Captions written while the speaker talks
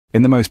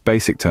In the most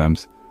basic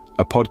terms,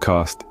 a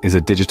podcast is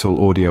a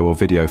digital audio or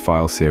video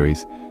file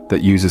series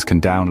that users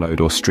can download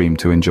or stream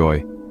to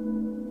enjoy.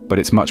 But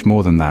it's much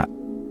more than that.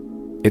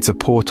 It's a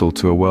portal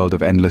to a world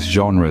of endless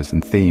genres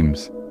and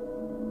themes.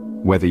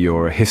 Whether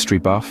you're a history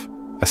buff,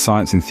 a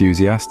science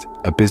enthusiast,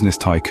 a business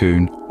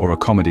tycoon, or a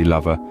comedy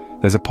lover,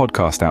 there's a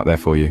podcast out there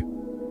for you.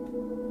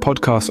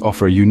 Podcasts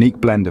offer a unique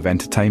blend of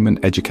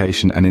entertainment,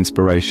 education, and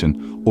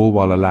inspiration, all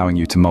while allowing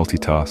you to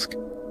multitask.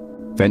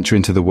 Venture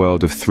into the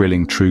world of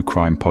thrilling true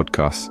crime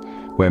podcasts,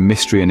 where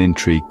mystery and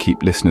intrigue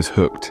keep listeners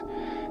hooked.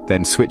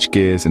 Then switch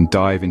gears and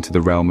dive into the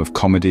realm of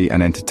comedy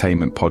and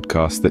entertainment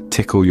podcasts that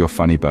tickle your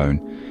funny bone.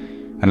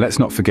 And let's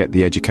not forget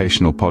the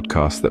educational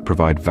podcasts that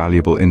provide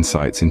valuable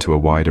insights into a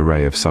wide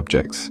array of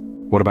subjects.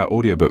 What about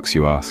audiobooks,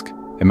 you ask?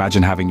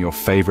 Imagine having your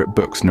favorite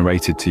books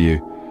narrated to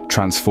you,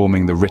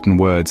 transforming the written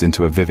words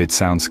into a vivid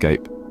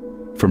soundscape.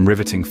 From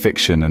riveting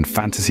fiction and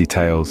fantasy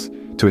tales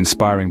to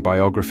inspiring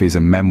biographies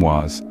and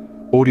memoirs,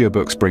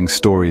 audiobooks bring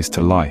stories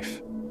to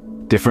life.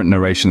 Different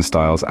narration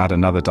styles add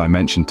another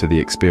dimension to the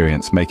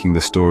experience, making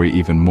the story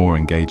even more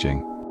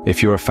engaging.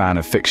 If you're a fan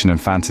of fiction and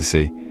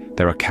fantasy,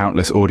 there are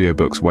countless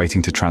audiobooks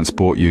waiting to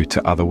transport you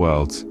to other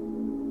worlds.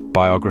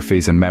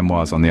 Biographies and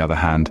memoirs, on the other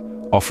hand,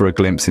 offer a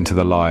glimpse into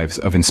the lives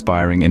of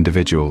inspiring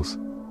individuals.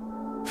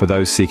 For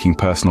those seeking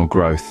personal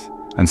growth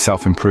and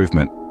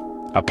self-improvement,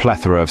 a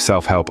plethora of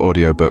self-help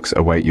audiobooks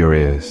await your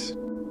ears.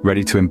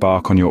 Ready to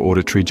embark on your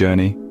auditory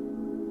journey?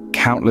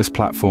 Countless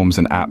platforms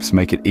and apps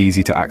make it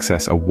easy to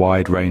access a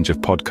wide range of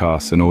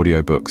podcasts and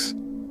audiobooks.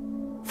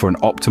 For an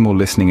optimal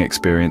listening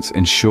experience,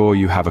 ensure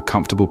you have a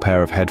comfortable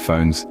pair of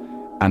headphones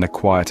and a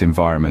quiet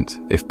environment,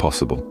 if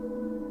possible.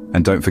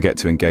 And don't forget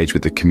to engage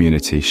with the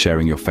community,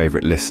 sharing your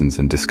favorite listens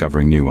and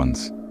discovering new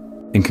ones.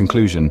 In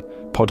conclusion,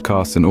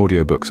 podcasts and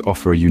audiobooks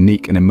offer a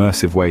unique and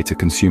immersive way to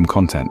consume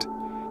content.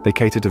 They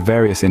cater to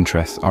various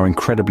interests, are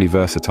incredibly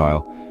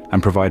versatile,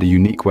 and provide a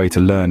unique way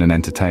to learn and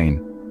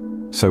entertain.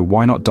 So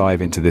why not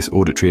dive into this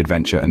auditory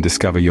adventure and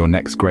discover your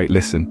next great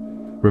listen?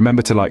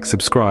 Remember to like,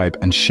 subscribe,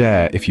 and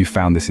share if you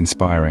found this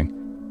inspiring.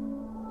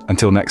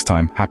 Until next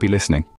time, happy listening.